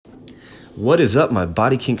What is up, my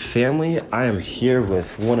Body Kink family? I am here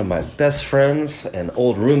with one of my best friends, an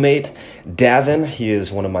old roommate, Davin. He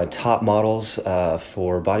is one of my top models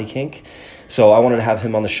for Body Kink. So I wanted to have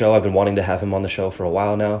him on the show. I've been wanting to have him on the show for a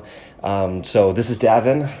while now. So this is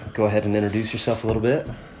Davin. Go ahead and introduce yourself a little bit.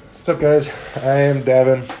 What's up, guys? I am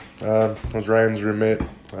Davin. I was Ryan's roommate.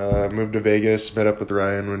 Moved to Vegas, met up with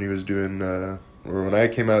Ryan when he was doing, or when I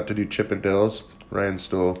came out to do Chippendales. Ryan's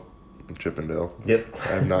still in Chippendale. Yep.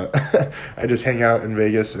 I'm not. I just hang out in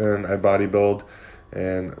Vegas and I bodybuild,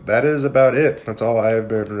 and that is about it. That's all I've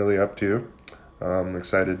been really up to. I'm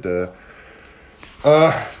excited to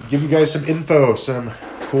give you guys some info, some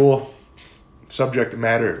cool subject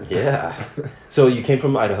matter. Yeah. So you came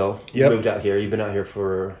from Idaho. You Yep. moved out here. You've been out here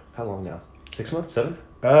for how long now? 6 months? 7?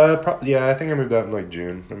 Yeah, I think I moved out in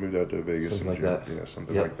June. I moved out to Vegas Something in like June. that. Yeah,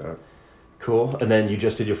 something Yep. like that. Cool. And then you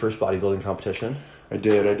just did your first bodybuilding competition. I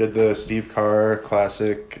did the Steve Carr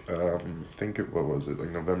Classic, I think what was it,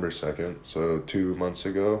 November 2nd, so 2 months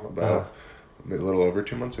ago, about a little over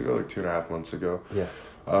 2 months ago, 2.5 months ago. Yeah.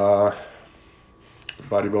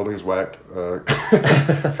 Bodybuilding's whack.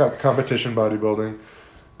 Competition bodybuilding.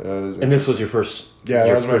 And this was your first Yeah,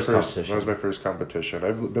 that was my first competition. That was my first competition.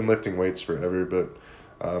 I've been lifting weights forever, but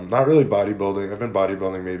not really bodybuilding. I've been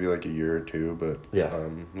bodybuilding maybe a year or two, but Yeah.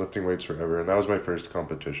 lifting weights forever, and that was my first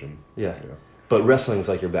competition. Yeah. But wrestling's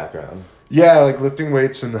like your background. Yeah, lifting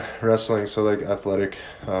weights and wrestling, so athletic,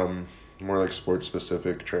 more sports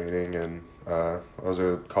specific training, and I was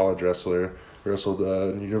a college wrestler. Wrestled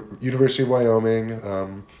University of Wyoming.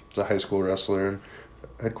 Was a high school wrestler and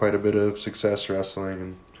had quite a bit of success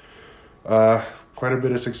wrestling, and quite a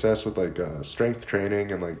bit of success with strength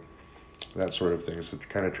training and that sort of thing. So it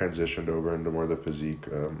kind of transitioned over into more of the physique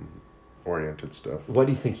oriented stuff. Why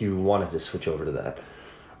do you think you wanted to switch over to that?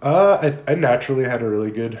 I naturally had a really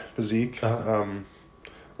good physique,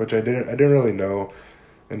 which I didn't really know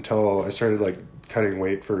until I started cutting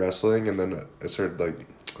weight for wrestling, and then I started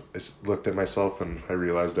I looked at myself and I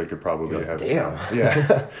realized I could probably have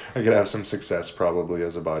I could have some success probably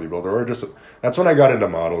as a bodybuilder, or just that's when I got into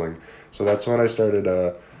modeling. So that's when I started.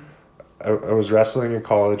 I was wrestling in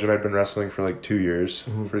college, and I'd been wrestling for 2 years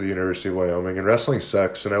for the University of Wyoming, and wrestling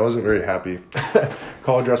sucks, and I wasn't very happy.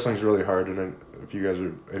 College wrestling's really hard, and if you guys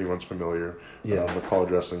anyone's familiar with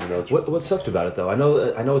college wrestling, it's What sucked about it though? I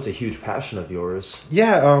know it's a huge passion of yours.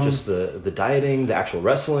 Yeah, just the dieting, the actual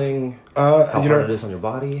wrestling, how hard it is on your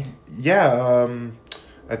body. Yeah,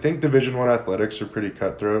 I think Division I athletics are pretty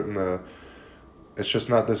cutthroat, and it's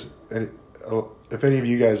just not this. If any of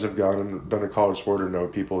you guys have gone and done a college sport or know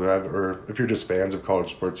people who have, or if you're just fans of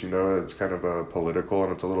college sports, it's kind of political,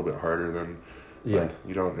 and it's a little bit harder than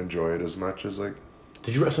you don't enjoy it as much as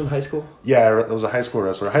Did you wrestle in high school? Yeah, I was a high school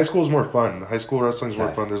wrestler. High school is more fun. High school wrestling is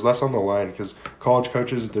more fun. There's less on the line because college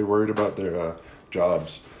coaches, they're worried about their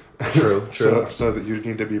jobs. True. So that you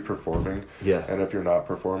need to be performing. Yeah. And if you're not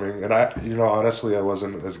performing, and honestly, I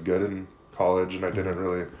wasn't as good in college, and I didn't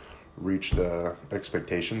really reach the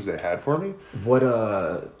expectations they had for me.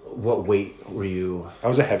 What weight were you? I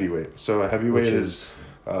was a heavyweight. So a heavyweight is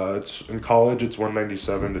it's in college. It's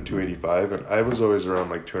 197 to 285, and I was always around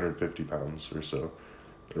 250 pounds or so.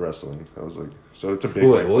 Wrestling, I was so it's a big.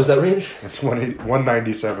 Wait, what was that range? It's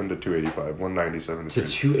 197 to 285. 197 to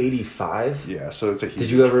 285. Yeah, so it's a huge.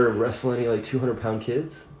 Did you ever wrestle any 200-pound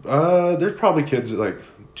kids? There's probably kids at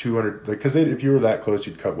 200, because if you were that close,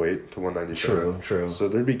 you'd cut weight to 197. True. So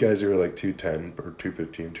there'd be guys who were 210 or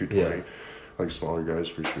 215, 220. Smaller guys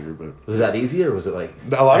for sure, but was that easy, or was it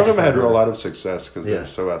a lot of them had a lot of success because they're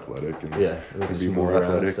so athletic and could be more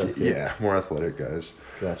athletic. More athletic guys.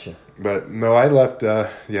 Gotcha. But no, I left.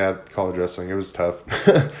 College wrestling. It was tough.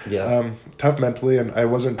 Tough mentally, and I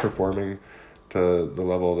wasn't performing to the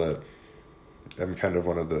level that I'm kind of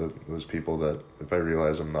one of those people that if I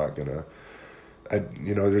realize I'm not gonna.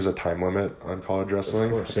 There's a time limit on college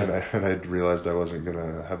wrestling, of course, yeah. and I realized I wasn't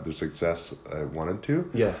gonna have the success I wanted to.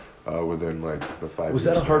 Yeah. Within the 5 Was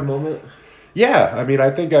years. that a hard moment? Yeah,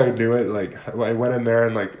 I think I knew it. I went in there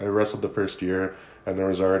and I wrestled the first year, and there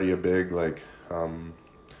was already a big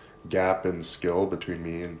gap in skill between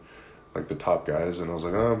me and the top guys, and I was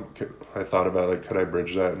I thought about could I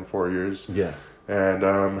bridge that in 4 years? Yeah. And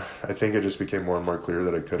I think it just became more and more clear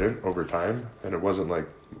that I couldn't over time, and it wasn't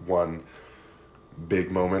one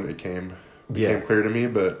big moment. It became clear to me,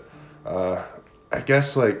 but I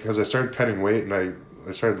guess because I started cutting weight and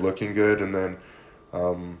I started looking good, and then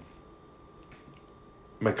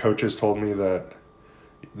my coaches told me that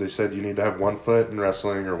they said you need to have 1 foot in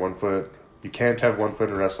wrestling or 1 foot. You can't have 1 foot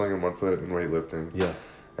in wrestling and 1 foot in weightlifting. Yeah.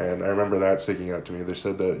 And I remember that sticking out to me. They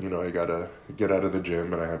said that, I got to get out of the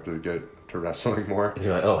gym and I have to get to wrestling more. And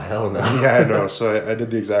you're like, oh, hell no. Yeah, I know. So I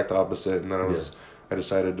did the exact opposite, and then I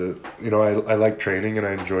decided to, I like training and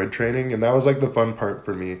I enjoyed training, and that was like the fun part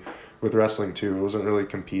for me with wrestling too. It wasn't really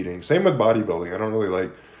competing. Same with bodybuilding. I don't really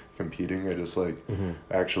like competing. I just like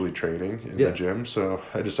actually training in the gym. So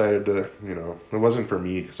I decided to, it wasn't for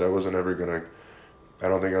me because I don't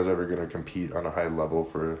think I was ever going to compete on a high level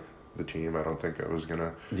for the team. I don't think I was going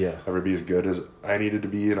to ever be as good as I needed to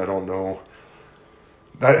be. And I don't know.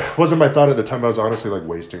 That wasn't my thought at the time. I was honestly like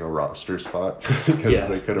wasting a roster spot because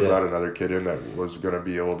they could have brought another kid in that was going to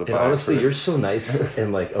be able to buy. And honestly, you're so nice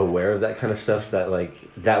and like aware of that kind of stuff that like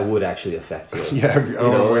that would actually affect you. Yeah,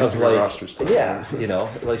 I'm wasting a roster spot. Yeah,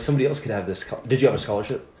 like somebody else could have this. Did you have a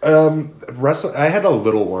scholarship? Wrestling. I had a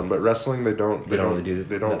little one, but wrestling they don't really do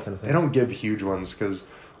that kind of thing? They don't give huge ones because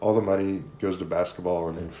all the money goes to basketball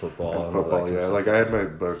and football. And football, yeah. Like I had my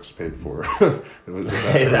books paid for. It was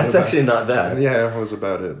about, that's actually not bad. Yeah, it was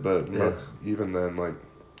about it. But even then, like.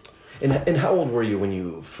 And how old were you when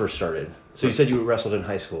you first started? So you said you wrestled in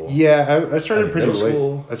high school. Yeah, I started pretty late.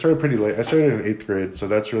 School? I started pretty late. I started in 8th grade, so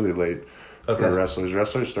that's really late for wrestlers.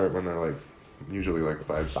 Wrestlers start when they're like usually like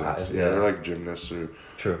 5, 6. Yeah, they're like gymnasts or.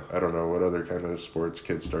 True. I don't know what other kind of sports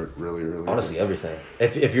kids start really early. Honestly, everything.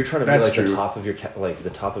 If you're trying to be like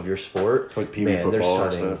the top of your sport, like football they're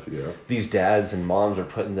starting. And stuff. Yeah. These dads and moms are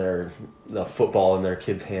putting the football in their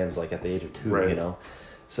kids' hands like at the age of 2. Right.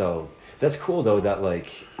 So that's cool though that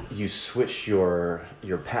like you switch your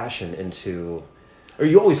passion into, or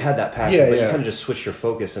you always had that passion, but you kind of just switched your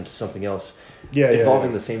focus into something else.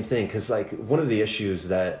 Involving the same thing, because like one of the issues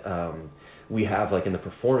that we have like in the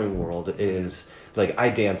performing world is. Like, I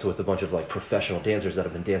dance with a bunch of, like, professional dancers that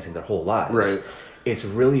have been dancing their whole lives. Right. It's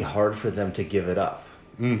really hard for them to give it up.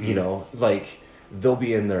 Mm-hmm. Like, they'll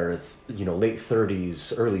be in their, late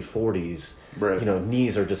 30s, early 40s. Right.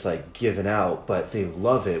 Knees are just, like, giving out, but they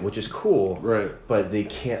love it, which is cool. Right. But they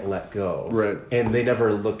can't let go. Right. And they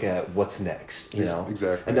never look at what's next,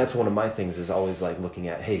 Exactly. And that's one of my things is always, like, looking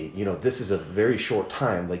at, hey, this is a very short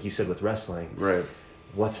time, like you said with wrestling. Right.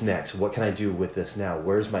 What's next? What can I do with this now?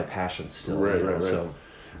 Where's my passion still? Right. So,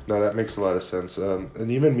 no, that makes a lot of sense.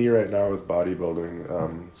 And even me right now with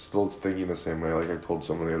bodybuilding, still thinking the same way. Like I told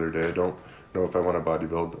someone the other day, I don't know if I want to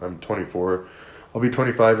bodybuild. I'm 24. I'll be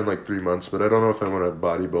 25 in like 3 months, but I don't know if I want to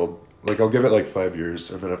bodybuild. Like I'll give it like 5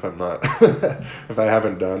 years, and then if I'm not, if I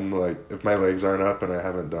haven't done like if my legs aren't up and I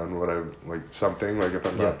haven't done what I like something like if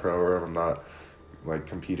I'm not pro or I'm not like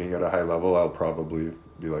competing at a high level, I'll probably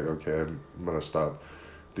be like, okay, I'm gonna stop.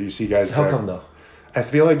 Do you see guys? How come though? I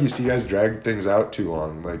feel like you see guys drag things out too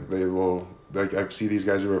long. Like they will. Like I see these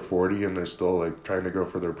guys who are 40 and they're still like trying to go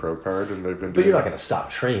for their pro card and they've been. But you're not gonna stop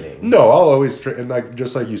training. No, I'll always and like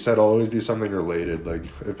just like you said, I'll always do something related. Like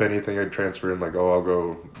if anything, I'd transfer in. Like I'll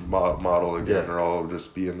go model again, or I'll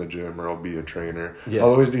just be in the gym, or I'll be a trainer. Yeah. I'll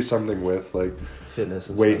always do something with like fitness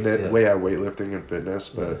and weightlifting and fitness.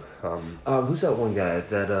 But who's that one guy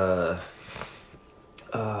that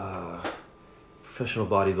professional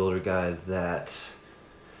bodybuilder guy that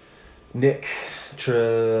Nick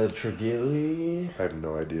Trigili? I have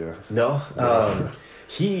no idea. No?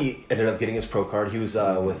 He ended up getting his pro card. He was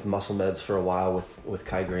with Muscle Meds for a while with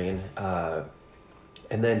Kai Green. And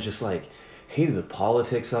then just like hated the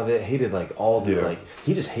politics of it, hated like all the like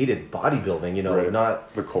he just hated bodybuilding,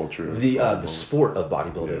 not the culture of the sport of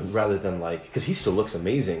bodybuilding rather than like because he still looks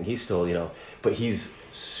amazing. He's still, but he's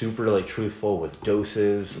super like truthful with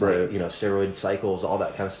doses, like, steroid cycles, all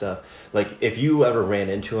that kind of stuff. Like if you ever ran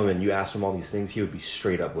into him and you asked him all these things, he would be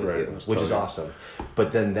straight up with you, which is awesome.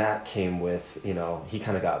 But then that came with, he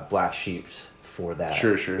kind of got black sheeped for that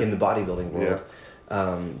in the bodybuilding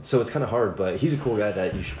world. So it's kind of hard, but he's a cool guy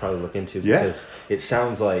that you should probably look into because it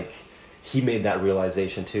sounds like he made that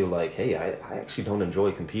realization too, like, hey, I actually don't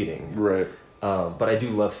enjoy competing. Right. But I do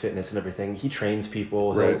love fitness and everything. He trains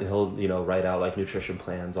people. He'll write out like nutrition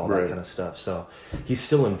plans, all that kind of stuff. So he's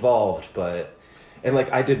still involved, and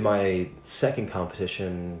like I did my second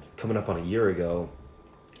competition coming up on a year ago,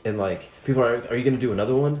 and like people are you going to do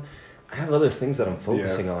another one? I have other things that I'm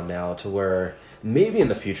focusing on now to where maybe in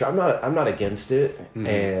the future I'm not against it,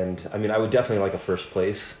 and I mean I would definitely like a first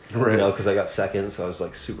place, because I got second, so I was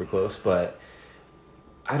like super close, but.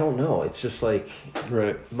 I don't know. It's just like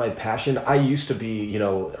my passion. I used to be,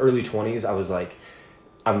 early 20s. I was like,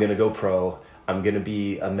 I'm going to go pro. I'm going to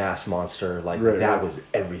be a mass monster. Like that was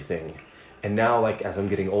everything. And now like, as I'm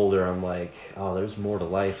getting older, I'm like, oh, there's more to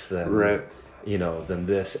life than, than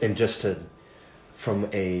this. And just from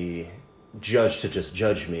a judge to just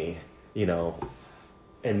judge me,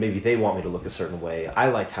 and maybe they want me to look a certain way. I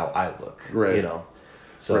like how I look,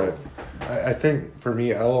 So I think for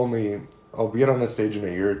me, I'll get on the stage in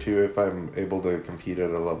a year or two if I'm able to compete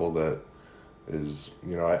at a level that is,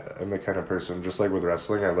 I'm the kind of person, just like with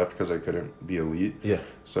wrestling, I left because I couldn't be elite. Yeah.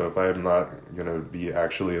 So if I'm not going to be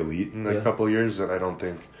actually elite in a couple of years, then I don't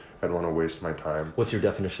think I'd want to waste my time. What's your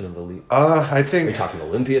definition of elite? I think... Are you talking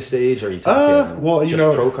Olympia stage? Are you talking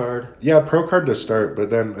pro card? Yeah, pro card to start, but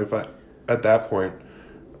then at that point,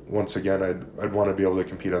 once again, I'd want to be able to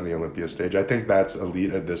compete on the Olympia stage. I think that's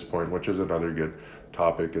elite at this point, which is another good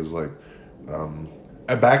topic, is like,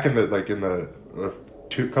 back in the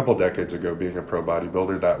couple decades ago, being a pro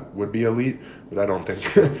bodybuilder, that would be elite, but I don't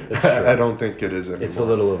think I don't think it is anymore. It's a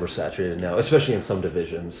little oversaturated now, especially in some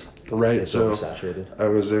divisions. Right. It's so oversaturated. I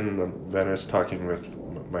was in Venice talking with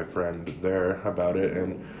my friend there about it,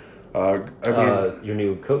 and your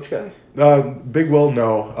new coach guy? Big Will,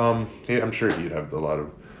 no. I'm sure he'd have a lot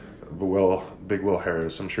of Big Will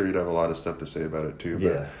Harris. I'm sure he'd have a lot of stuff to say about it too.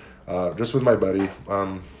 But, just with my buddy,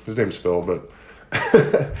 his name's Phil, but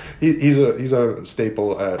he's a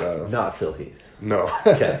staple at not Phil Heath. No.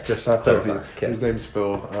 Okay, just not Phil Heath. Okay. His name's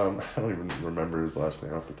Phil. I don't even remember his last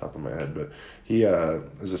name off the top of my head, but he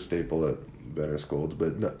is a staple at Venice Golds,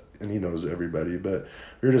 and he knows everybody. But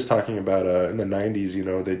we were just talking about in the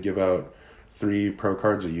 90s, they'd give out 3 pro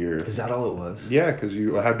cards a year. Is that all it was? Yeah, because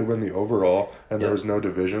you had to win the overall, and there was no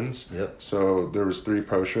divisions. Yep. So there was 3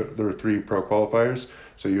 pro qualifiers.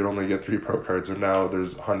 So you'd only get 3 pro cards, and now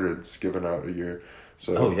there's hundreds given out a year.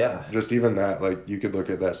 So just even that, like, you could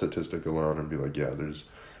look at that statistic alone and be like, there's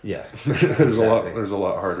a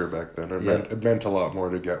lot harder back then. It meant a lot more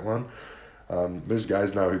to get one. There's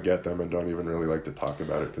guys now who get them and don't even really like to talk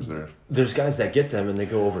about it because there's guys that get them and they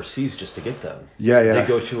go overseas just to get them. Yeah. They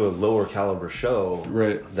go to a lower caliber show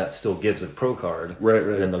that still gives a pro card. Right.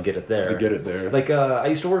 And then they'll get it there. They get it there. Like I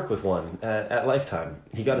used to work with one at Lifetime.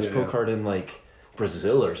 He got his pro card in like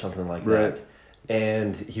Brazil or something like that.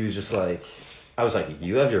 And he was just like, I was like,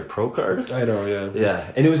 you have your pro card? I know, yeah.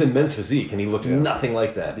 Yeah, and it was in men's physique, and he looked nothing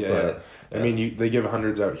like that. Yeah. I mean, they give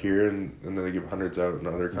hundreds out here, and then they give hundreds out in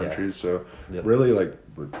other countries. So really, like,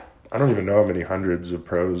 I don't even know how many hundreds of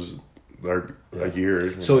pros are a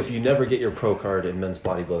year. So if you never get your pro card in men's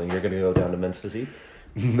bodybuilding, you're going to go down to men's physique?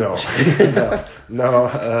 No,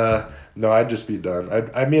 no, I'd just be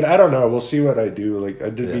done. I mean, I don't know. We'll see what I do. Like, I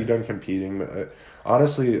did be done competing, but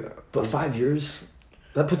honestly... But 5 years?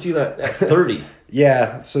 That puts you at 30.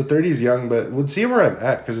 Yeah, so 30 is young, but we'll see where I'm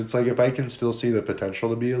at, because it's like, if I can still see the potential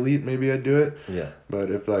to be elite, maybe I'd do it. Yeah.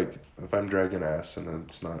 But if I'm dragging ass and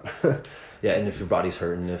it's not... Yeah, and if your body's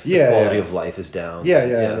hurting, if the quality of life is down. Yeah.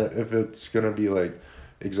 If it's going to be like,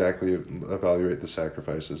 exactly evaluate the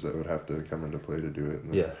sacrifices that would have to come into play to do it.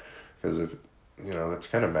 Yeah. Because if... that's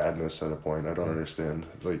kind of madness at a point. I don't understand.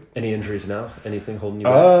 Like, any injuries now? Anything holding you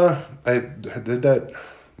back? I did that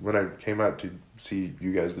when I came out to see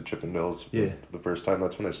you guys, the Chippendales, the first time.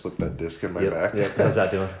 That's when I slipped that disc in my back. Yeah. How's that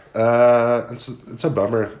doing? It's a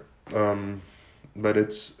bummer, but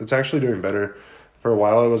it's actually doing better. For a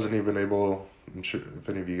while, I wasn't even able. I'm sure if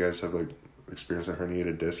any of you guys have like experienced a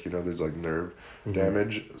herniated disc, there's like nerve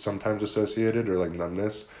damage sometimes associated, or like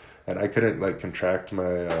numbness. And I couldn't like contract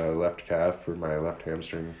my left calf or my left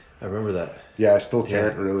hamstring. I remember that. Yeah, I still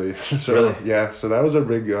can't really. So really? Yeah, so that was a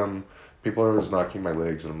big. People are always knocking my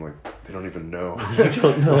legs, and I'm like, they don't even know. You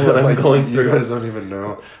don't know what I'm going through. You guys don't even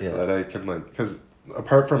know that I can because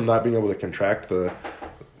apart from not being able to contract the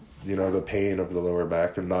pain of the lower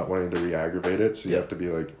back and not wanting to re-aggravate it, so you have to be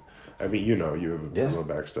like, I mean, you have low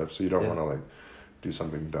back stuff, so you don't want to like do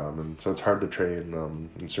something dumb, and so it's hard to train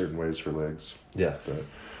in certain ways for legs. Yeah.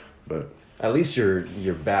 But at least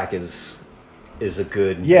your back is a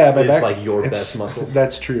good my back, like your best muscle.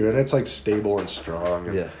 That's true, and it's like stable and strong.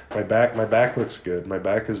 And my back looks good. My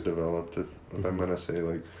back is developed. If I'm gonna say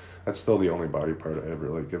like, that's still the only body part I ever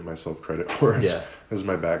like give myself credit for is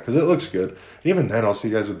my back, because it looks good. And even then, I'll see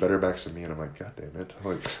guys with better backs than me, and I'm like, God damn it!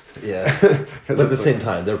 Like, but at the same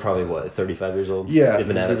time, they're probably 35 years old. Yeah, they've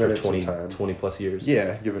been at it for 20 plus years.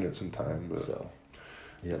 Yeah, giving it some time. But. So.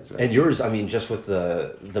 Yeah, exactly. And yours, I mean, just with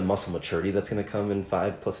the muscle maturity that's going to come in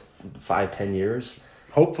 5-10 years.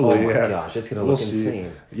 Hopefully, oh my gosh, it's going to look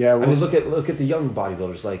insane. Yeah, I mean, look at the young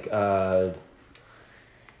bodybuilders like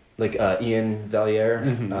Ian Valier.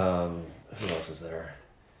 Who else is there?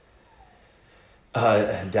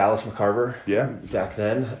 Dallas McCarver. Yeah. Back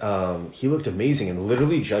then, he looked amazing, and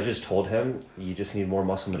literally judges told him, "You just need more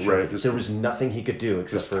muscle maturity." Right, there was nothing he could do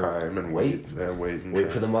except for time and wait. Yeah,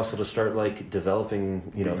 wait for the muscle to start like developing,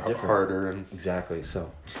 different, harder and exactly.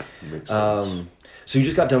 So, makes sense. So you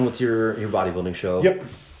just got done with your bodybuilding show. Yep.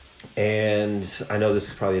 And I know this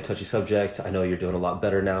is probably a touchy subject. I know you're doing a lot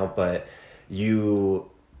better now, but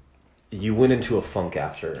you you went into a funk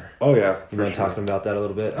after. Oh yeah, you mind talking about that a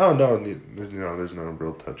little bit? Oh no, there's no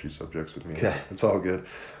real touchy subjects with me. It's all good.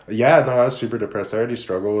 Yeah, no, I was super depressed. I already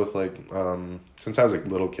struggle with like since I was a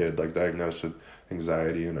little kid, like diagnosed with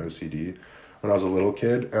anxiety and OCD when I was a little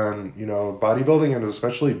kid, and bodybuilding and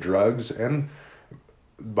especially drugs and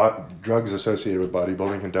drugs associated with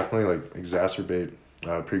bodybuilding can definitely like exacerbate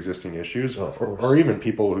pre-existing issues, or even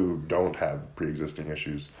people who don't have pre-existing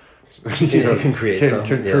issues. Can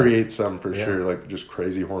create some for sure, like just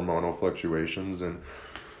crazy hormonal fluctuations. And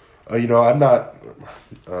I'm not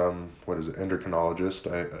endocrinologist.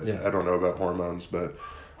 I don't know about hormones, but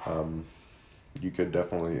you could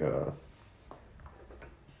definitely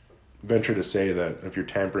venture to say that if you're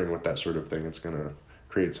tampering with that sort of thing, it's gonna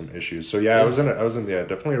create some issues. So I was in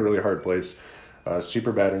definitely a really hard place.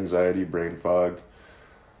 Super bad anxiety, brain fog.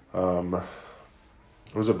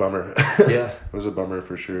 It was a bummer. Yeah. It was a bummer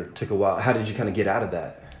for sure. Took a while. How did you kind of get out of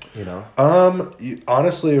that,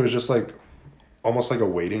 Honestly, it was just like almost like a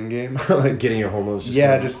waiting game. Like getting your hormones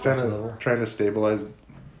just kind of trying to stabilize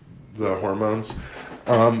the hormones.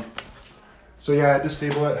 I had to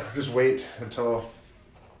stabilize, just wait until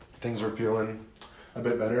things were feeling a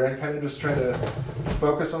bit better and kind of just try to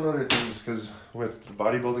focus on other things, because with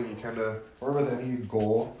bodybuilding or with any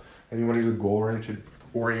goal, anyone who's a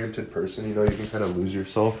goal-oriented person, you can kind of lose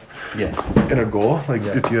yourself in a goal, like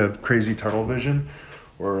if you have crazy tunnel vision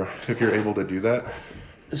or if you're able to do that.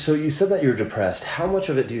 So you said that you were depressed. How much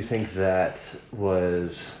of it do you think that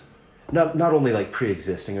was not only like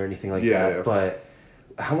pre-existing or anything like that, but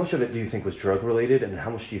how much of it do you think was drug related, and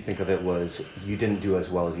how much do you think of it was you didn't do as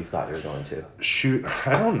well as you thought you were going to? Shoot,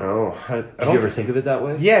 I don't know. Did you ever think of it that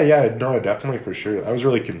way? Yeah, no, definitely, for sure. I was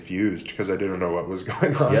really confused because I didn't know what was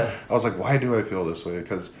going on. Yeah. I was like, why do I feel this way?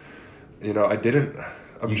 Because, I didn't...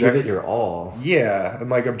 You give it your all. Yeah, and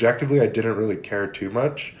like objectively, I didn't really care too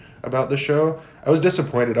much about the show. I was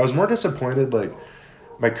disappointed. I was more disappointed, like,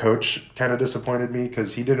 my coach kind of disappointed me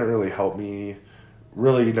because he didn't really help me.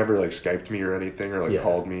 Really, he never like Skyped me or anything or like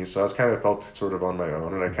called me. So I was kind of felt sort of on my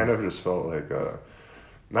own, and I kind of just felt like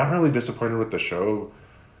not really disappointed with the show,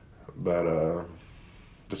 but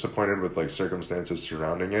disappointed with like circumstances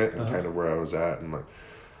surrounding it and kind of where I was at, and like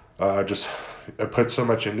I put so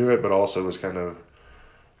much into it, but also was kind of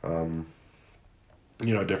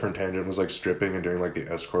different tangent was like stripping and doing like the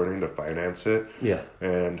escorting to finance it. Yeah.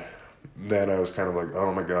 And then I was kind of like,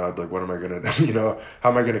 oh my God, like what am I going to, how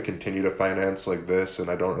am I going to continue to finance like this? And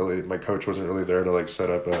my coach wasn't really there to like set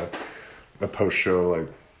up a post-show like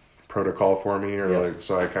protocol for me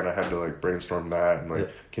so I kind of had to like brainstorm that and like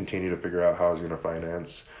continue to figure out how I was going to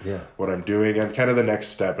finance what I'm doing and kind of the next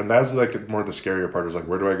step. And that was like more the scarier part, is like,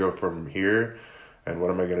 where do I go from here and what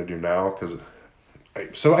am I going to do now? Because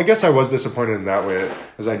I guess I was disappointed in that way,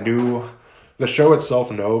 as I knew the show itself,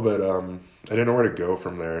 but I didn't know where to go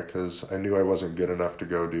from there, because I knew I wasn't good enough to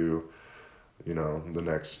go do, the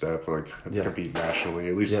next step, like compete nationally,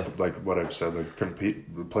 at least like what I've said,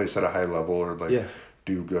 like place at a high level or like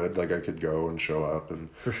do good. Like I could go and show up, and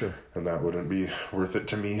for sure, and that wouldn't be worth it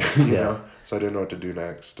to me, you know? So I didn't know what to do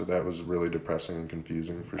next. That was really depressing and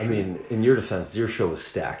confusing for sure. I mean, in your defense, your show was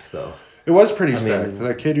stacked though. It was pretty stacked.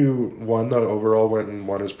 That kid who won the overall went and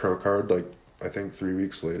won his pro card, like, I think 3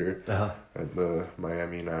 weeks later at the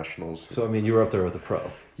Miami Nationals. So, I mean, you were up there with a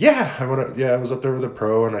pro. Yeah, I was up there with a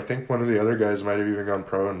pro, and I think one of the other guys might have even gone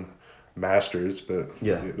pro in Masters, but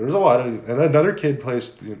there was a lot of... And another kid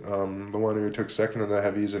placed, the one who took second in the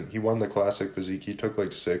heavies, and he won the classic physique. He took, like,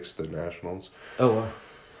 6th at Nationals. Oh, wow.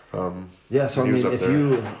 So I mean, if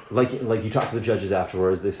you like you talked to the judges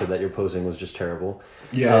afterwards, they said that your posing was just terrible.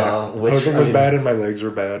 Yeah, posing was bad and my legs were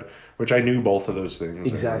bad, which I knew both of those things.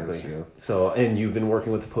 Exactly. Anyways, So, and you've been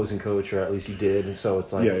working with the posing coach, or at least you did. So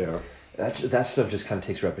it's like that stuff just kind of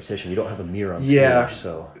takes repetition. You don't have a mirror on stage,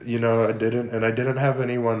 so I didn't have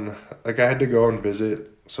anyone. Like I had to go and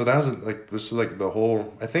visit. So that was like the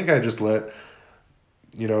whole. I think I just let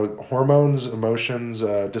hormones, emotions,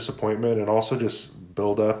 disappointment, and also just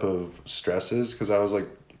buildup of stresses, because I was like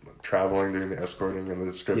traveling, doing the escorting and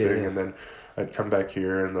the stripping, and then I'd come back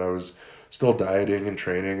here and I was still dieting and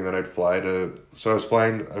training, and then I'd fly to... So I was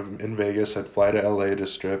flying... I'm in Vegas, I'd fly to LA to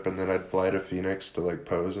strip, and then I'd fly to Phoenix to like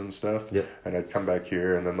pose and stuff, and I'd come back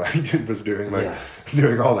here and then like was doing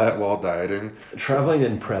doing all that while dieting. Traveling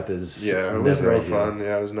in prep is... it was no fun.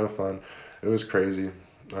 Yeah, it was no fun. It was crazy.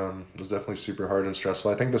 It was definitely super hard and stressful.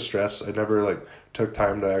 I think the stress, I never like took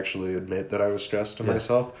time to actually admit that I was stressed to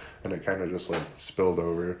myself, and it kind of just like spilled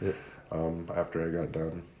over after I got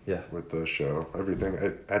done. Yeah. With the show, everything,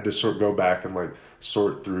 I had to go back and like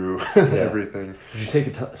sort through everything. Did you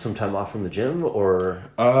take some time off from the gym, or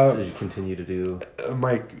did you continue to do?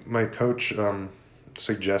 My coach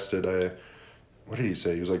suggested what did he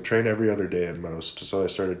say? He was like, train every other day at most. So I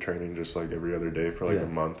started training just like every other day for like a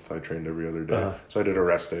month. I trained every other day. So I did a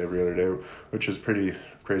rest day every other day, which is pretty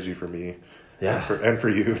crazy for me. Yeah. And for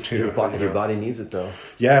you too. Your body needs it though.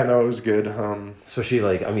 Yeah, no, it was good. Especially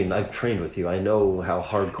like, I mean, I've trained with you. I know how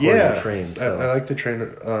hardcore you train. So. I like to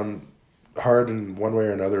train hard in one way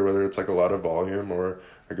or another, whether it's like a lot of volume or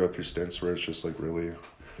I go through stints where it's just like really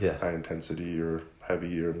high intensity or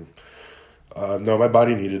heavy. Or no, my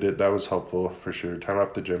body needed it. That was helpful for sure. Time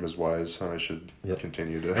off the gym is wise, and I should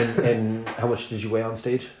continue to. And how much did you weigh on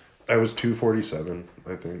stage? I was 247,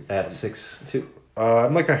 I think. At 6'2"?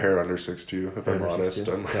 I'm like a hair under 6'2", if I'm honest.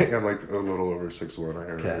 6'2"? I'm like a little over 6'1", a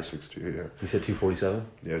hair under 6'2", yeah. You said 247?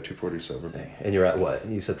 Yeah, 247. Dang. And you're at what?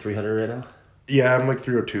 You said 300 right now? Yeah, I'm like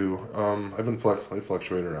 302. I've been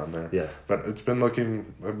fluctuating around there. Yeah. But it's been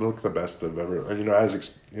I look the best I've ever. And, you know, as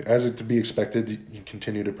it to be expected, you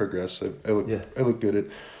continue to progress. I look good at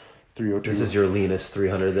 302. This is your leanest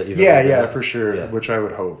 300 that you've ever done? For sure. Yeah. Which I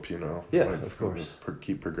would hope, you know. Yeah, like, of course.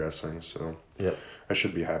 Keep progressing, so. Yeah. I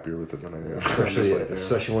should be happier with it than I am.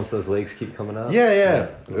 Especially once those legs keep coming out. Yeah.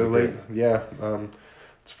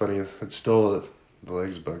 It's funny. It's still the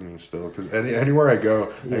legs bug me still because anywhere I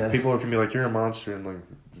go, like, people can be like, "You're a monster," and like,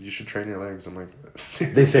 "You should train your legs." I'm like,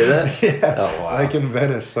 they say that. Yeah. Oh wow. Like in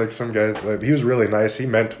Venice, like some guy, like, he was really nice. He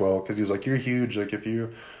meant well because he was like, "You're huge. Like if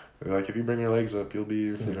you bring your legs up, you'll be,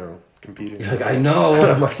 you know, competing." You're like, I know.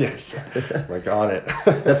 I'm like, yes, I'm like on it.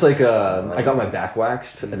 That's like I got my back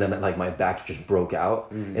waxed, and then like my back just broke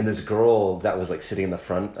out, and this girl that was like sitting in the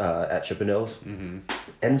front at Chippendales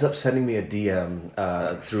ends up sending me a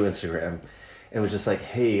DM through Instagram. It was just like,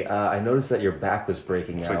 hey, I noticed that your back was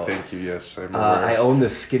breaking out. Like, thank you, yes. I own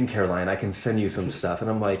this skincare line. I can send you some stuff. And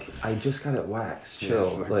I'm like, I just got it waxed. Chill.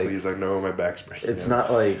 Yes, like, please, I know my back's breaking It's not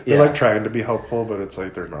like... They're like trying to be helpful, but it's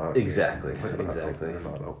like they're not. Exactly. They're not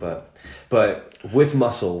helpful. But with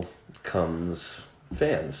muscle comes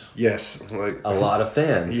fans. Yes. Like a lot of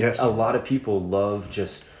fans. Yes. A lot of people love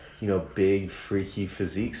just, you know, big, freaky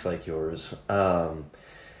physiques like yours.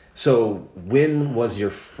 So when was your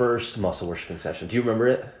first muscle worshiping session? Do you remember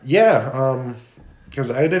it? Yeah,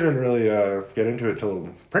 because I didn't really get into it till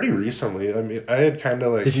pretty recently. I mean, I had kind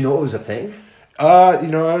of like... Did you know it was a thing? You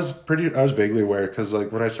know, I was vaguely aware because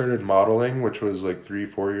like when I started modeling, which was like 3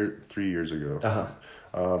 years ago,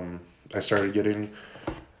 I started getting...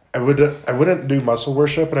 I wouldn't do muscle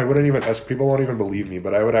worship, and I wouldn't even ask. People won't even believe me,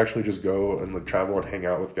 but I would actually just go and like travel and hang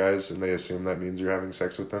out with guys, and they assume that means you're having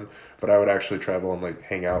sex with them. But I would actually travel and like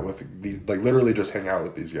hang out with literally just hang out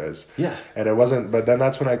with these guys. Yeah. And it wasn't, but then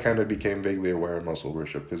that's when I kind of became vaguely aware of muscle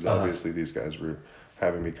worship because obviously these guys were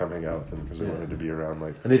having me come hang out with them because they wanted to be around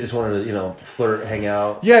like. And they just wanted to, you know, flirt, hang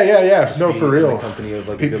out. Yeah. No, for real. Company of,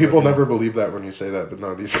 like, people never believe that when you say that, but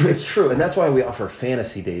no, these. It's true, and that's why we offer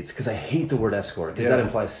fantasy dates because I hate the word escort because that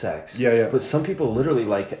implies sex. Yeah. But some people literally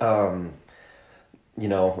like, you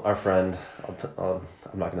know, our friend. I'm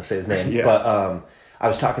not going to say his name, but I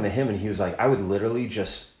was talking to him and he was like, I would literally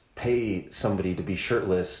just pay somebody to be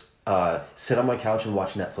shirtless. Sit on my couch and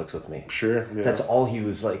watch Netflix with me. Sure. Yeah. That's all he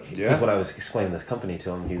was like. Because when I was explaining this company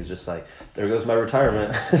to him, he was just like, there goes my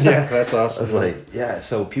retirement. Yeah, that's awesome. I was like, yeah,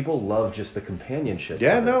 so people love just the companionship.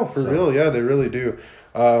 Yeah, no, for real. Yeah, they really do.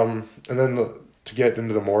 And then to get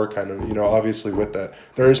into the more kind of, you know, obviously with that,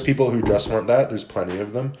 there is people who just want that. There's plenty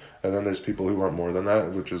of them. And then there's people who want more than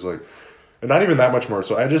that, which is like, and not even that much more.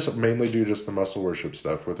 So I just mainly do just the muscle worship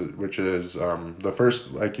stuff with it, which is the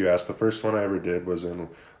first, like you asked, the first one I ever did was in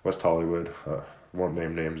West Hollywood. Won't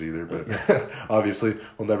name names either, but obviously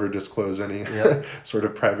we'll never disclose any sort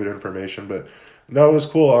of private information. But no, it was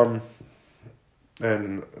cool.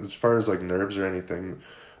 And as far as like nerves or anything,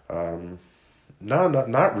 no,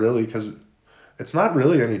 not really, because it's not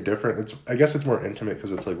really any different. I guess it's more intimate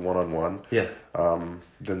because it's like one-on-one. Yeah.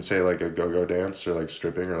 Than say like a go-go dance or like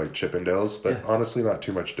stripping or like Chippendales, but honestly not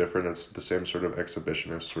too much different. It's the same sort of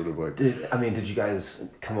exhibitionist sort of like. Did you guys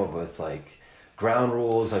come up with like ground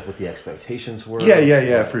rules, like what the expectations were?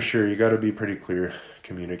 Yeah, for sure. You got to be pretty clear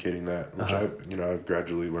communicating that, which I've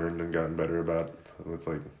gradually learned and gotten better about with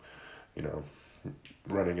like, you know,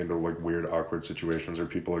 running into like weird awkward situations where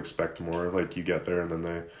people expect more. Like you get there and then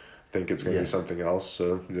they think it's going to be something else,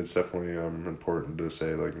 so it's definitely important to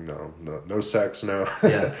say like no sex, none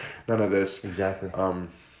of this. Exactly. And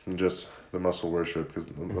just the muscle worship, because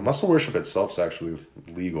the muscle worship itself is actually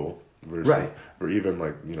legal versus, or even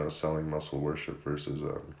like, you know, selling muscle worship versus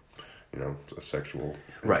a sexual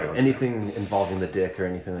right encounter. Anything involving the dick or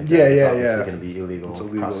anything like Yeah, that is yeah, obviously yeah. going to be illegal. It's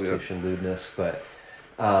illegal, Prostitution, lewdness, but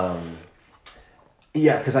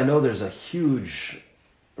yeah, because I know there's a huge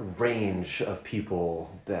range of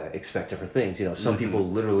people that expect different things. Some people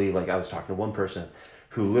literally, like I was talking to one person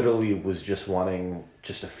who literally was just wanting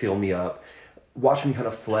just to fill me up, watch me kind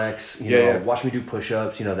of flex, watch me do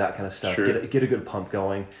push-ups, that kind of stuff, Sure. get a good pump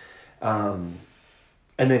going. And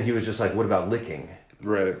then he was just like, what about licking?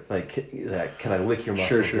 Right. Like, can I lick your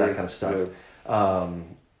muscles? Sure. That kind of stuff. Yeah.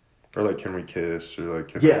 Or like, can we kiss? Or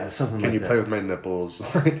like, Something can like you that. play with my nipples?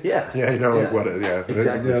 What? Exactly.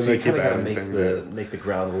 So you kind of got to make things, make the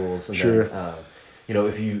ground rules, and sure. then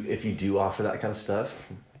if you do offer that kind of stuff,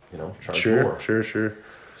 charge more. Sure.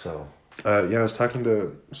 So. I was talking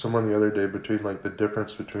to someone the other day between like the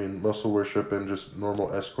difference between muscle worship and just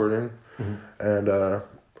normal escorting, and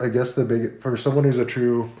I guess for someone who's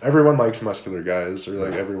everyone likes muscular guys, or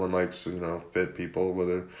like everyone likes fit people,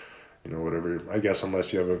 whether whatever. I guess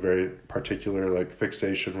unless you have a very particular like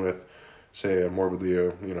fixation with, say, a morbidly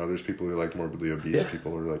there's people who like morbidly obese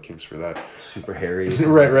people, or like kinks for that. Super hairy.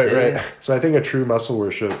 Right. So I think a true muscle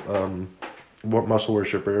worshiper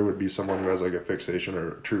would be someone who has like a fixation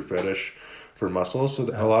or true fetish for muscles. So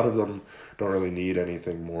a lot of them don't really need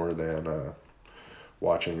anything more than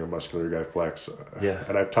watching a muscular guy flex.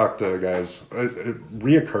 And I've talked to guys, a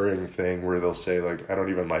reoccurring thing where they'll say like, I don't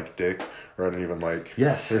even like dick, or I don't even like.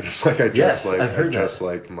 Yes. They're just like, I just that.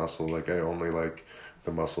 like muscle. Like I only like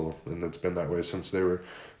the muscle, and it's been that way since they were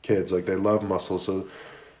kids. Like they love muscle, so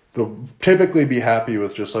they'll typically be happy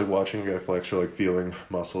with just like watching a guy flex, or like feeling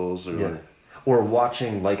muscles, or like. Or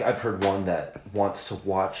watching, like I've heard one that wants to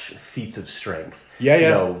watch feats of strength.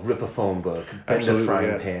 Rip a phone book, bend a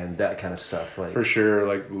frying pan, that kind of stuff. Like for sure,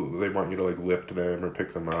 like they want you to like lift them or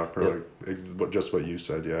pick them up, or like just what you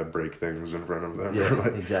said, break things in front of them. Yeah, or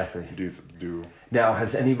like exactly. Do. Now,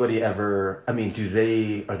 has anybody ever? I mean, are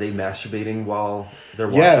they masturbating while they're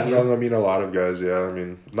watching you? I mean, a lot of guys. Yeah, I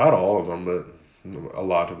mean, not all of them, but a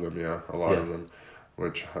lot of them. Yeah, a lot of them.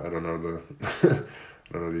 Which I don't know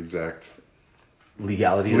the exact.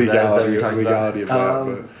 Legality of that, is that what you're talking about? Of that,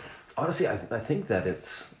 but honestly, I think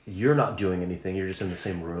that you're not doing anything. You're just in the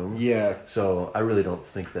same room. Yeah. So I really don't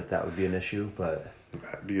think that would be an issue, but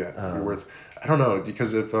I don't know,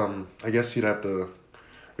 because if I guess you'd have to,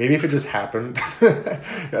 maybe if it just happened.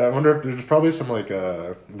 I wonder if there's probably some like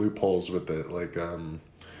loopholes with it, like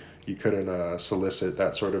you couldn't solicit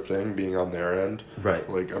that sort of thing being on their end. Right.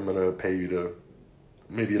 Like I'm gonna pay you to.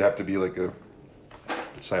 Maybe it'd have to be like a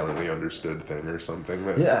silently understood thing or something.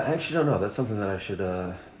 I actually don't know. That's something that I should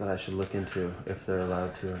look into, if they're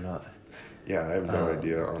allowed to or not. Yeah, I have no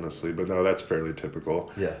idea, honestly, but no, that's fairly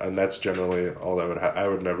typical. Yeah, and that's generally all that would I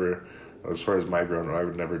would never, as far as my grown, I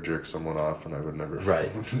would never jerk someone off, and I would never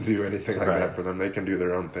do anything like that for them. They can do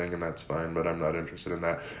their own thing, and that's fine, but I'm not interested in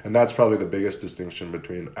that. And that's probably the biggest distinction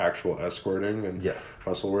between actual escorting and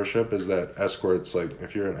muscle worship, is that escorts, like,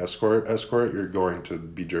 if you're an escort, you're going to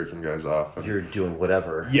be jerking guys off. And you're doing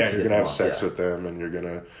whatever. Yeah, you're going to have sex with them, and you're going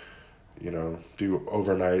to, do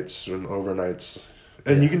overnights.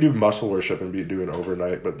 And you can do muscle worship and do an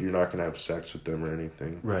overnight, but you're not going to have sex with them or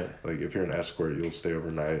anything. Right. Like, if you're an escort, you'll stay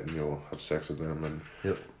overnight and you'll have sex with them and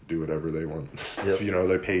do whatever they want. Yep.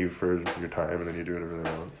 They pay you for your time, and then you do whatever they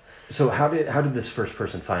want. So how did this first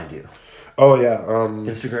person find you? Oh, yeah.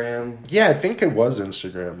 Instagram? Yeah, I think it was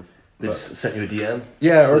Instagram. They just sent you a DM?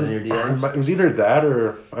 Yeah. Slid in your DMs? It was either that,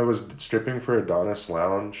 or I was stripping for Adonis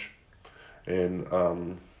Lounge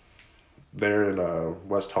in... They're in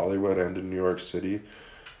West Hollywood and in New York City,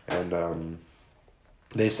 and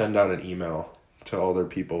they send out an email to all their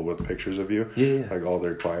people with pictures of you, like all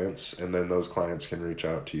their clients, and then those clients can reach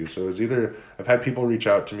out to you. So it's either, I've had people reach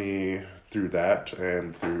out to me through that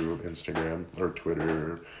and through Instagram or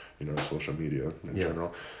Twitter, or, social media in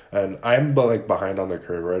general. And I'm like behind on the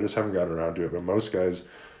curve, or I just haven't gotten around to it. But most guys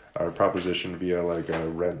are propositioned via like a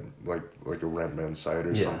rent man site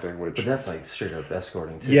or something, but that's like straight up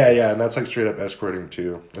escorting too. Yeah, and that's like straight up escorting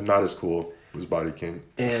too, and not as cool as Body King.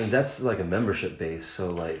 And that's like a membership base, so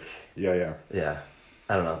like yeah.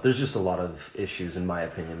 I don't know. There's just a lot of issues, in my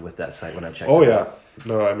opinion, with that site when I checked.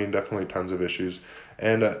 No, I mean definitely tons of issues,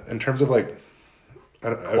 and in terms of like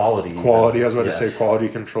quality. I was about to say quality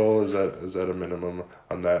control is at a minimum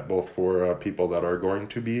on that, both for people that are going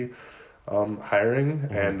to be hiring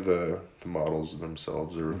and the models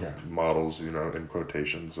themselves, or models, in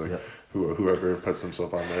quotations, like whoever puts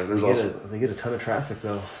themselves on there. They get a ton of traffic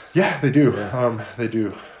though. Yeah, they do. They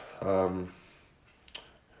do.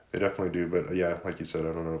 They definitely do. But like you said,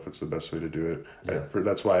 I don't know if it's the best way to do it.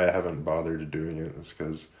 That's why I haven't bothered doing it. It's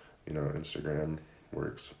because Instagram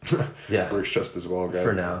works. Yeah. Works just as well, guys.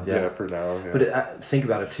 For now, yeah. Yeah, for now. Yeah. But think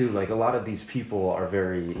about it too. Like a lot of these people are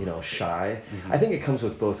very, shy. I think it comes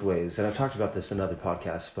with both ways, and I've talked about this in other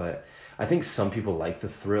podcasts. But I think some people like the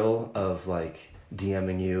thrill of like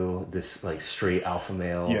DMing you, this like straight alpha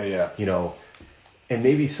male. Yeah. And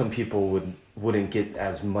maybe some people wouldn't get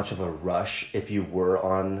as much of a rush if you were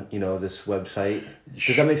on, this website.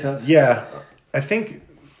 Does that make sense? Yeah, I think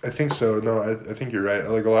so. No, I think you're right.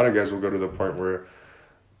 Like a lot of guys will go to the point where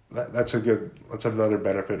that's another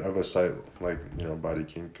benefit of a site like, Body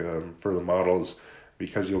Kink for the models,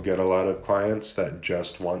 because you'll get a lot of clients that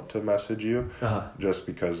just want to message you just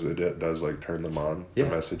because it does like turn them on to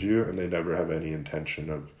message you, and they never have any intention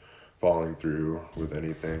of following through with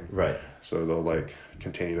anything. Right. So they'll like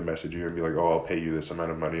continue to message you and be like, oh, I'll pay you this amount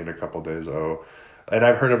of money in a couple days. Oh, and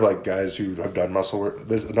I've heard of like guys who have done muscle work.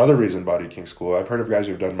 There's another reason Body Kink School. I've heard of guys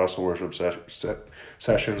who've done muscle worship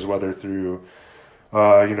sessions, whether through,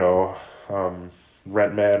 Rent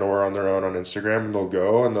Man or on their own on Instagram, and they'll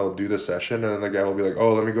go and they'll do the session, and then the guy will be like,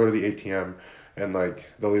 oh, let me go to the ATM. And like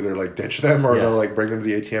they'll either like ditch them or they'll like bring them to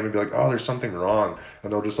the ATM and be like, oh, there's something wrong, and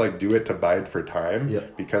they'll just like do it to bide for time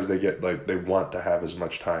because they get like they want to have as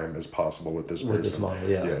much time as possible with this person. With this model,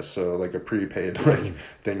 yeah. So like a prepaid like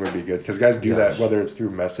thing would be good, because guys do that whether it's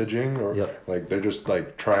through messaging or like they're just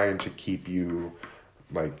like trying to keep you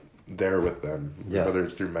like there with them, whether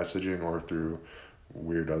it's through messaging or through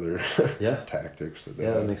weird other tactics that they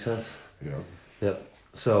have. That makes sense. Yeah. Yep.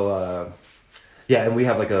 So. Yeah, and we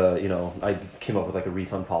have like I came up with like a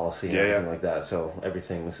refund policy and everything like that. So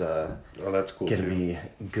everything's that's cool going to be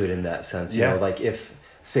good in that sense. You know, like if,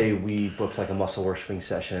 say, we booked like a muscle worshiping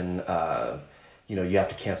session, you have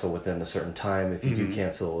to cancel within a certain time. If you do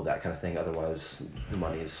cancel, that kind of thing. Otherwise, the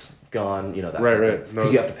money's gone. That right.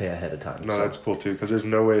 Because you have to pay ahead of time. No, that's cool too, because there's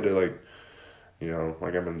no way to like,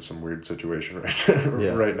 like I'm in some weird situation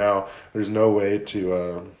right now. There's no way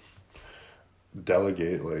to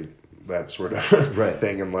delegate like that sort of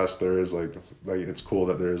thing unless there is like it's cool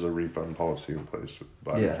that there is a refund policy in place with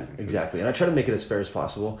Body Kink. Exactly. And I try to make it as fair as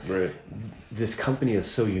possible. Right. This company is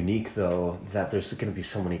so unique though that there's going to be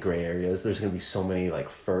so many gray areas. There's going to be so many like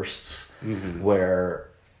firsts where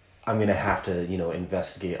I'm going to have to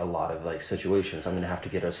investigate a lot of like situations. I'm going to have to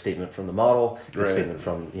get a statement from the model, a statement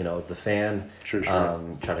from the fan. Sure.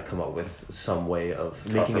 Try to come up with some way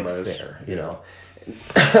of making it fair.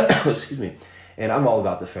 Excuse me. And I'm all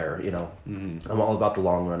about the fair, I'm all about the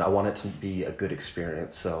long run. I want it to be a good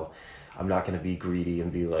experience. So I'm not going to be greedy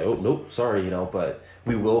and be like, oh, nope, sorry, but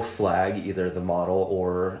we will flag either the model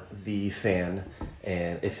or the fan.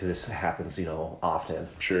 And if this happens, often.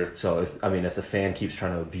 Sure. So if the fan keeps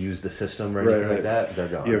trying to abuse the system or anything like that, they're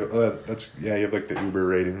gone. You have like the Uber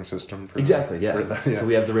rating system. Exactly. So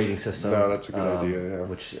we have the rating system. No, that's a good idea. Yeah.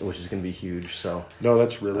 Which is going to be huge. So no,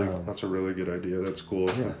 that's a really good idea. That's cool.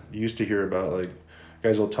 Yeah. You used to hear about like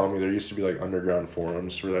guys will tell me there used to be like underground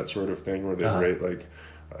forums for that sort of thing where they rate like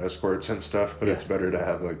escorts and stuff, but it's better to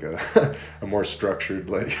have like a more structured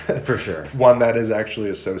like for sure one that is actually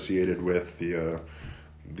associated with the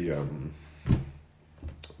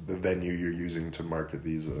venue you're using to market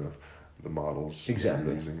these the models.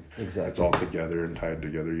 Exactly. It's all together and tied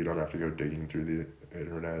together. You don't have to go digging through the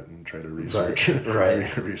internet and try to research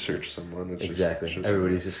research someone. It's just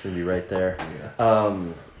everybody's just gonna be right there. Yeah.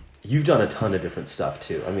 You've done a ton of different stuff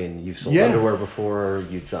too. You've sold underwear before.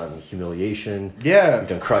 You've done humiliation. Yeah. You've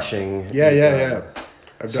done crushing. I've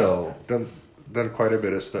done quite a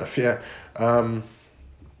bit of stuff. Yeah. No,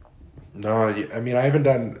 I haven't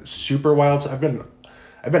done super wild. I've been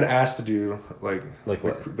asked to do like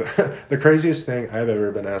what? The craziest thing I've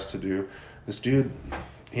ever been asked to do. This dude,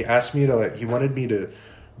 he asked me to he wanted me to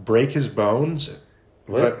break his bones.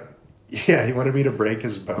 What? Yeah, he wanted me to break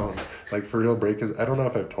his bones. Like, for real, I don't know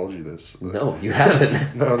if I've told you this. No, you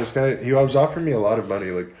haven't. No, this guy, he was offering me a lot of money,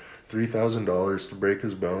 like $3,000 to break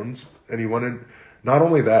his bones. And he wanted, not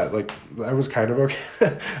only that, like, I was kind of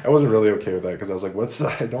okay. I wasn't really okay with that because I was like,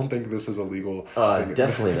 I don't think this is illegal.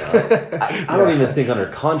 Definitely not. I don't even think under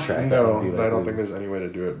contract. No, I don't think there's any way to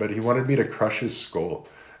do it. But he wanted me to crush his skull.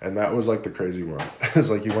 And that was like the crazy one. It was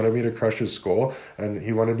like he wanted me to crush his skull, and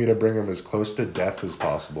he wanted me to bring him as close to death as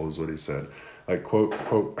possible, is what he said. Like, quote,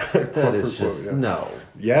 that is just, no.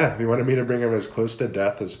 Yeah, he wanted me to bring him as close to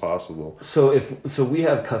death as possible. So we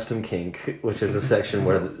have Custom Kink, which is a section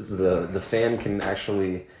where the fan can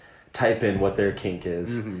actually type in what their kink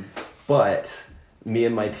is, but me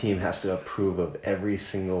and my team has to approve of every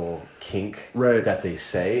single kink that they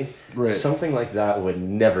say. Right. Something like that would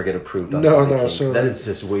never get approved on kink. So that is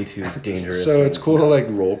just way too dangerous. So it's cool to like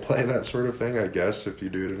role play that sort of thing, I guess, if you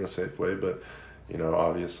do it in a safe way. But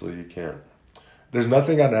obviously you can't there's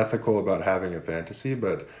nothing unethical about having a fantasy,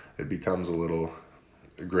 but it becomes a little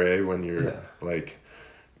gray when you're like,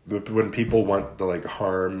 when people want to like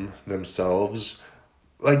harm themselves.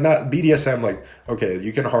 Like, not BDSM, like, okay,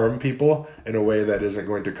 you can harm people in a way that isn't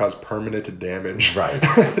going to cause permanent damage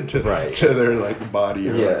to their, like, body.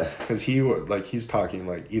 Or because he's talking,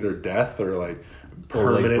 like, either death or, like,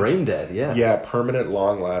 permanent... Or, like, brain dead, Yeah, permanent,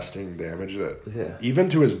 long-lasting damage, even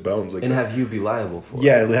to his bones. Like, and have you be liable for it.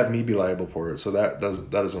 Yeah, have me be liable for it, so that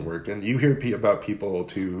doesn't work. And you hear about people,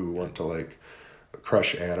 too, who want to, like,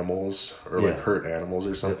 crush animals or, like, hurt animals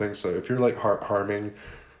or something. So if you're, like, harming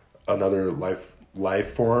another life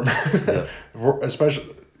form,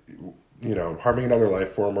 especially, you know, harming another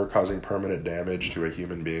life form or causing permanent damage to a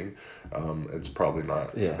human being, it's probably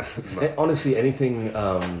not. And honestly, anything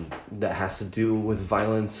that has to do with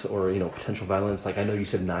violence or, you know, potential violence, like I know you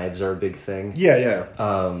said knives are a big thing.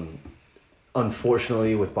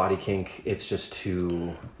 Unfortunately, with body kink, it's just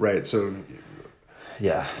too... Right, so...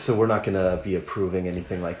 Yeah, so we're not going to be approving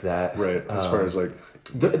anything like that. Right, as far as, like...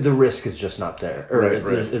 The risk is just not there. Or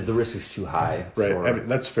the risk is too high. Right. I mean,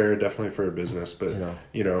 that's fair, definitely for a business, but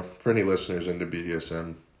you know, for any listeners into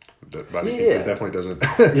BDSM, body kink, it definitely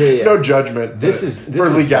doesn't. No judgment. This is for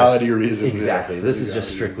legality reasons. Exactly. This is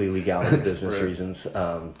just strictly legality, business reasons.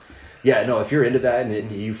 If you're into that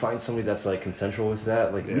and you find somebody that's like consensual with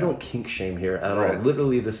that, like we don't kink shame here at all.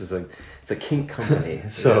 Literally, this is it's a kink company,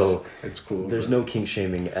 so it's cool. There's no kink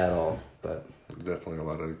shaming at all, but. Definitely a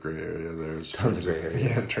lot of gray area there. Tons of gray area.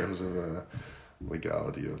 Yeah, in terms of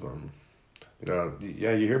legality of you know,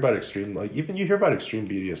 you hear about extreme, like even you hear about extreme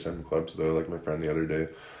BDSM clubs though. Like my friend the other day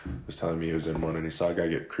was telling me he was in one and he saw a guy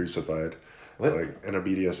get crucified. What? Like in a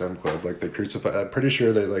BDSM club, like they crucify. I'm pretty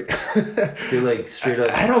sure they like. They like straight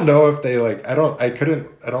up. I don't know if they like. I don't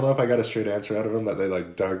know if I got a straight answer out of him that they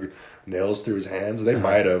like dug nails through his hands. They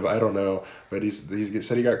might have. I don't know. But he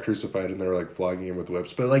said he got crucified and they were like flogging him with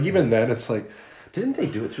whips. But like even then, it's like. Didn't they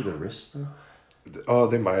do it through the wrist though? Oh,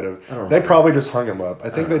 they might have. They probably just hung him up. I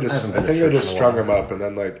think they just strung him up and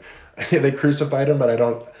then like they crucified him. But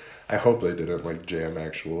I hope they didn't like jam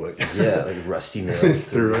actual like like rusty nails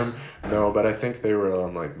through him. No, but I think they were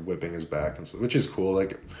like whipping his back and stuff, which is cool.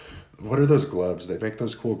 Like, what are those gloves? They make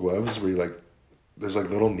those cool gloves where you like there's like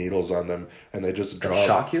little needles on them and they just draw.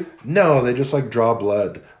 Shock you? No, they just like draw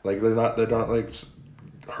blood. Like they're not like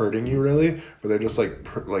hurting you really, but they just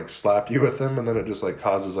like slap you with them and then it just like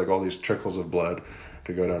causes like all these trickles of blood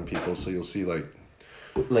to go down people. So you'll see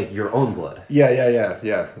like your own blood.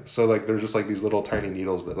 Yeah. So like they're just like these little tiny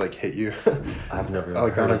needles that like hit you. I've never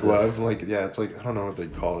like heard on a of glove. this. Like it's like I don't know what they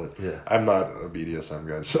call it. Yeah. I'm not a BDSM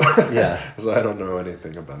guy, so so I don't know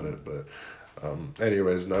anything about it. But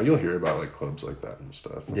anyways, no, you'll hear about like clubs like that and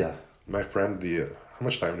stuff. Yeah. My friend, how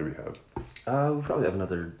much time do we have? We probably have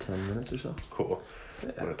another 10 minutes or so. Cool.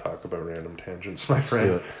 I'm gonna talk about random tangents. My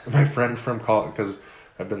friend from college, because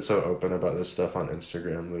I've been so open about this stuff on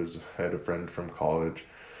Instagram. I had a friend from college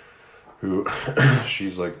who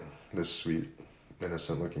she's like this sweet,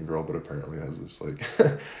 innocent looking girl, but apparently has this like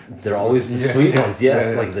they're always the sweet ones.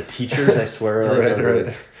 Yes, like the teachers. I swear.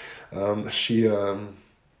 Right. She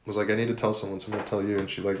was like, I need to tell someone, so I'm gonna tell you. And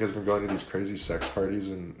she like has been going to these crazy sex parties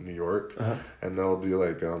in New York, and they'll do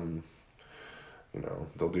like you know,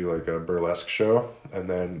 they'll do like a burlesque show and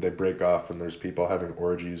then they break off and there's people having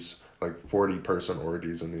orgies, like 40-person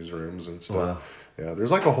orgies in these rooms and stuff. Wow. Yeah,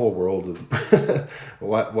 there's like a whole world of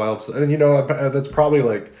wild stuff. And you know, that's probably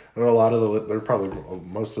like, I know a lot of they're probably,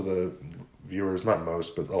 most of the viewers, not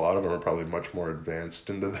most, but a lot of them are probably much more advanced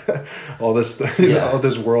into all this stuff, all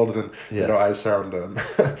this world than, you know, I sound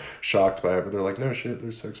shocked by it, but they're like, no shit,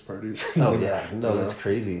 there's sex parties. Oh yeah, no, it's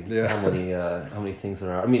crazy. Yeah. How many things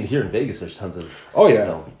there are. I mean, here in Vegas, there's tons of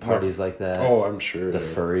parties like that. Oh, I'm sure. The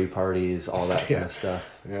furry parties, all that kind of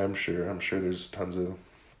stuff. Yeah, I'm sure there's tons of.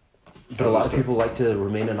 But a lot of people like to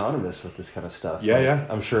remain anonymous with this kind of stuff. Yeah,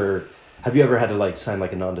 like, I'm sure. Have you ever had to like sign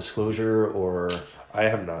like a non-disclosure or? I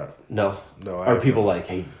have not. No. Are people like,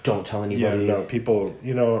 hey, don't tell anybody? Yeah, no, people,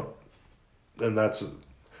 you know, and that's,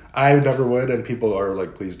 I never would, and people are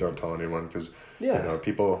like, please don't tell anyone, because, you know,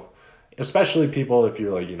 people, especially people if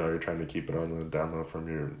you're like, you know, you're trying to keep it on the down low from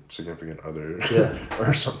your significant other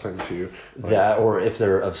or something too. Like, that, or if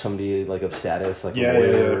they're of somebody like of status, like a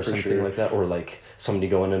lawyer or something like that, or like somebody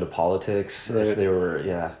going into politics. If they were,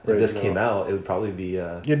 if this came out, it would probably be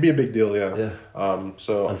it'd be a big deal,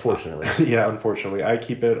 so unfortunately, unfortunately, I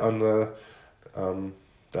keep it on the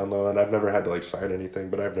down low, and I've never had to like sign anything,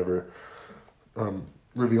 but I've never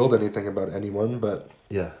revealed anything about anyone. But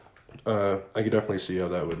I could definitely see how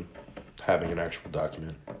that would, having an actual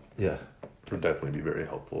document, would definitely be very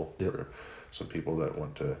helpful for some people that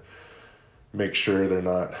want to make sure they're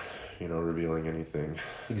not, revealing anything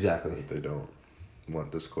Exactly. that they don't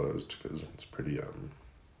want disclosed, because it's pretty,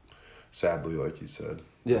 sadly, like you said.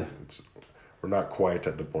 Yeah. We're not quite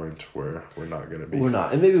at the point where we're not going to be. We're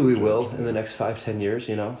not. And maybe we will in the next 5-10 years,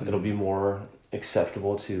 It'll be more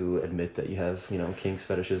acceptable to admit that you have, kinks,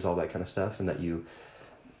 fetishes, all that kind of stuff, and that you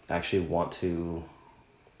actually want to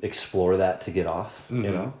explore that to get off,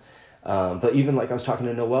 But even like I was talking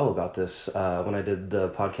to Noel about this when I did the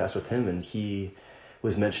podcast with him, and he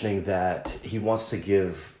was mentioning that he wants to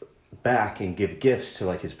give back and give gifts to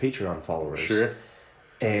like his Patreon followers. Sure.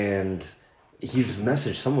 And he's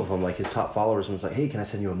messaged some of them, like his top followers, and was like, "Hey, can I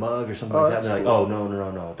send you a mug or something like that?" And they're like, "Oh,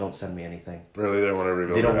 no, don't send me anything." Really, they don't want to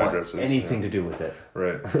reveal. They don't their want addresses, anything to do with it.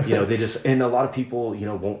 Right. They just, and a lot of people,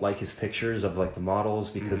 won't like his pictures of like the models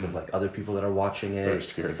because of like other people that are watching it. They're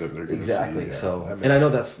scared that they're going to exactly. see. So, and I know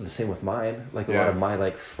that's the same with mine. Like a lot of my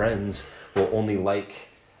like friends will only like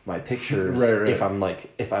my pictures if I'm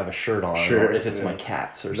like, if I have a shirt on, or if it's my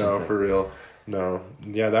cats or something. No, for real. No.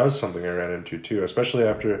 Yeah, that was something I ran into too, especially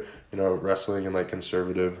after, wrestling in like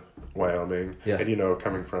conservative Wyoming. Yeah. And,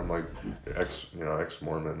 coming from like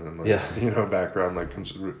ex-Mormon and like, background, like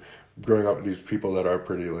growing up with these people that are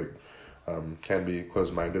pretty like, can be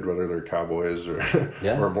closed-minded, whether they're cowboys or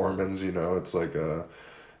or Mormons, it's like, you're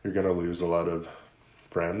going to lose a lot of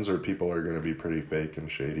friends, or people are going to be pretty fake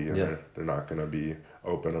and shady, and they're not going to be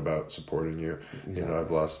open about supporting you. Exactly.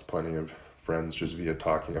 I've lost plenty of friends just via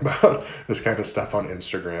talking about this kind of stuff on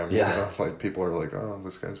Instagram. Like people are like, "Oh,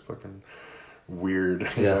 this guy's fucking weird."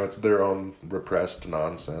 It's their own repressed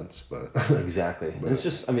nonsense, but exactly. But it's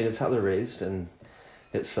just, it's how they're raised, and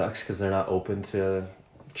it sucks because they're not open to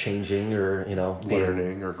changing or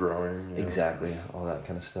learning or growing. Exactly, all that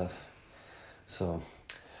kind of stuff. So,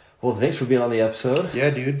 well, thanks for being on the episode. Yeah,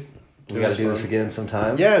 dude. We got to do this again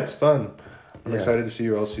sometime. Yeah, it's fun. I'm excited to see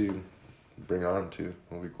who else you bring on too.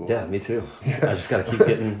 It'll be cool. Yeah, me too. I just got to keep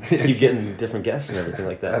getting different guests and everything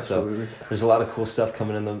like that. Absolutely. So there's a lot of cool stuff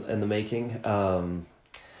coming in the making.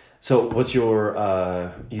 So what's your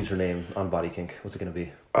username on Body Kink? What's it going to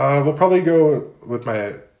be? We'll probably go with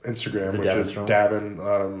my Instagram, which is Strong? Davin.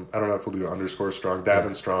 I don't know if we'll do _strong,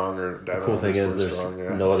 Davin Strong, or Davin. The cool thing is there's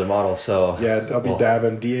strong, no other model, so I'll be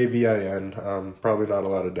Davin, Davin. Probably not a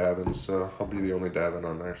lot of Davins, so I'll be the only Davin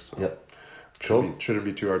on there. So. Yep. Cool. Shouldn't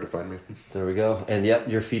be too hard to find me. There we go. And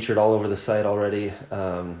you're featured all over the site already.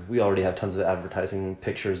 We already have tons of advertising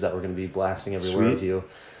pictures that we're going to be blasting everywhere of you,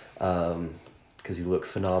 because you look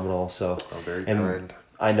phenomenal. So, very kind.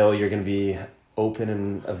 I know you're going to be open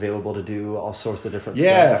and available to do all sorts of different stuff.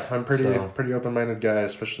 Yeah, I'm pretty open-minded guy,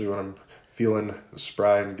 especially when I'm feeling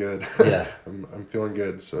spry and good. Yeah. I'm feeling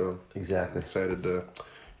good, so exactly. I'm excited to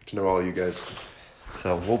get to know all you guys.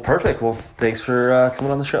 So, well, perfect. Well, thanks for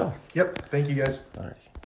coming on the show. Yep. Thank you, guys. All right.